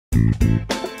Hi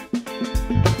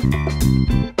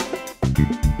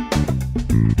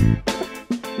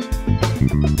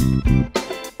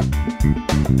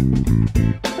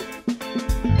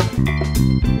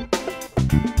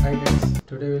guys,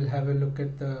 today we'll have a look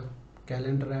at the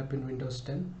calendar app in Windows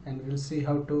 10 and we'll see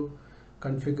how to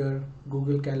configure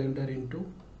Google Calendar into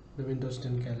the Windows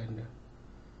 10 calendar.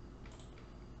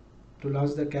 To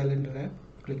launch the calendar app,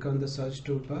 click on the search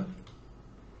toolbar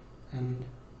and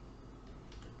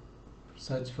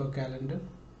search for calendar.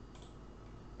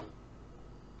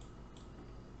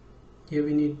 Here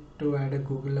we need to add a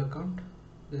Google account.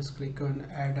 Just click on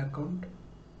add account,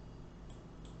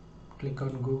 click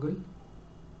on Google.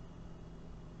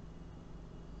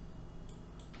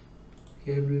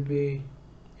 Here we'll be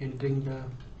entering the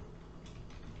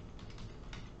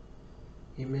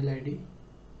email ID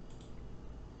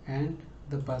and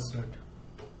the password.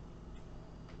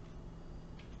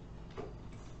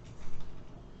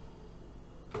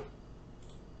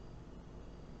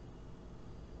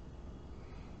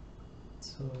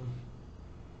 So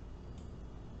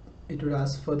it would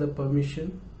ask for the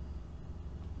permission.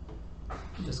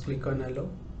 Just click on allow.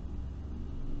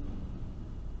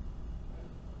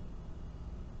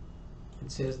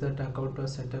 It says that account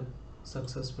was set up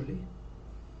successfully.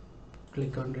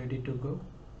 Click on ready to go.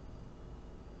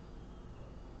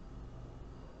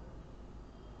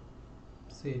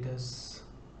 See, it has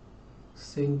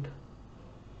synced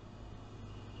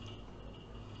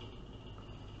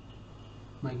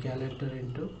my calendar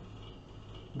into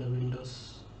the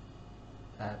Windows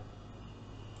app.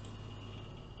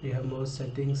 We have more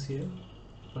settings here.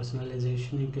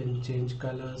 Personalization, you can change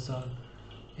colors or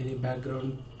any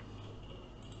background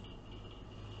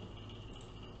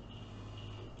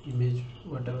image,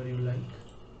 whatever you like,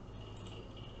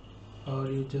 or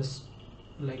you just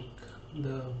like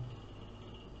the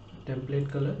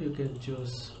template color, you can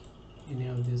choose any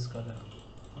of this color,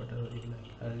 whatever you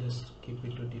like. I'll just keep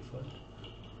it to default.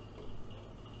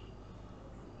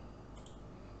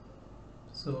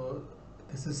 So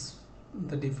this is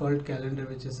the default calendar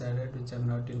which is added, which I'm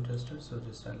not interested, so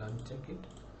just I'll uncheck it.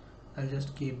 I'll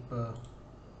just keep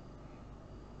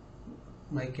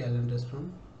my calendars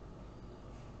from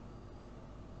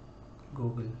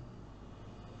Google.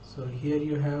 So here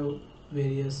you have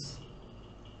various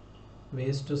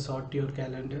ways to sort your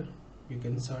calendar. You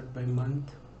can sort by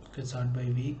month, you can sort by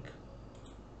week,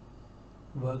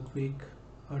 work week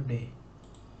or day.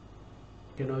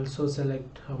 You can also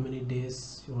select how many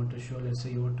days you want to show. Let's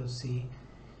say you want to see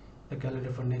the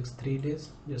calendar for next 3 days,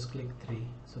 just click 3.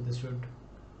 So this should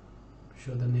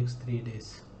show the next 3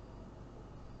 days.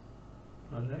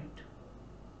 Alright,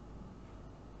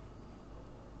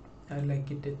 I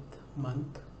like it at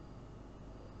month.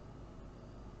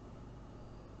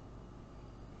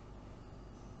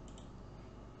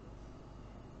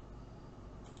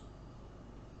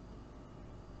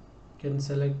 Can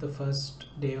select the first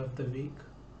day of the week.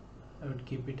 I would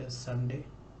keep it as Sunday,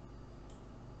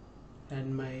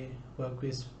 and my work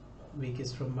week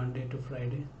is from Monday to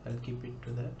Friday. I'll keep it to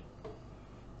that.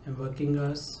 And working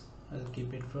hours, I'll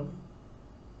keep it from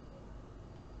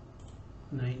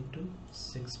 9 to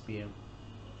 6 p.m.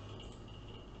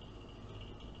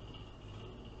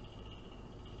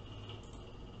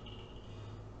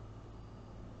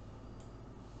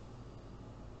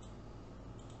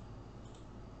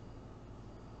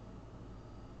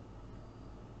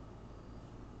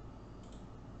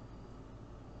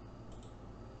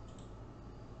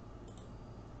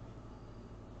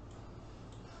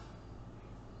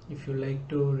 If you like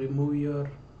to remove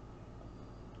your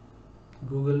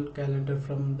Google Calendar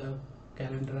from the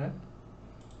calendar app,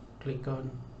 click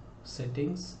on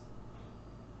settings.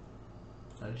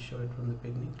 I'll show it from the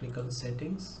beginning. Click on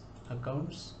settings,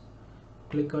 accounts,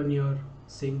 click on your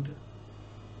synced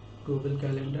Google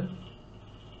Calendar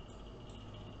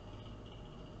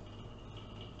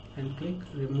and click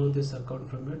remove this account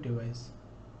from your device.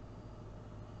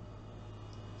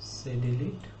 Say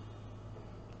delete,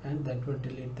 and that will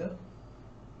delete the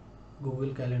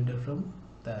Google Calendar from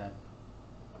the app.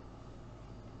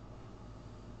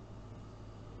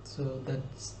 So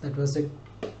that was a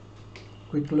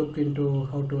quick look into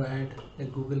how to add a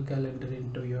Google Calendar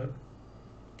into your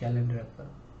calendar app.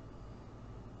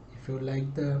 If you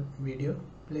like the video,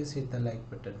 please hit the like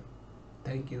button.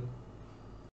 Thank you.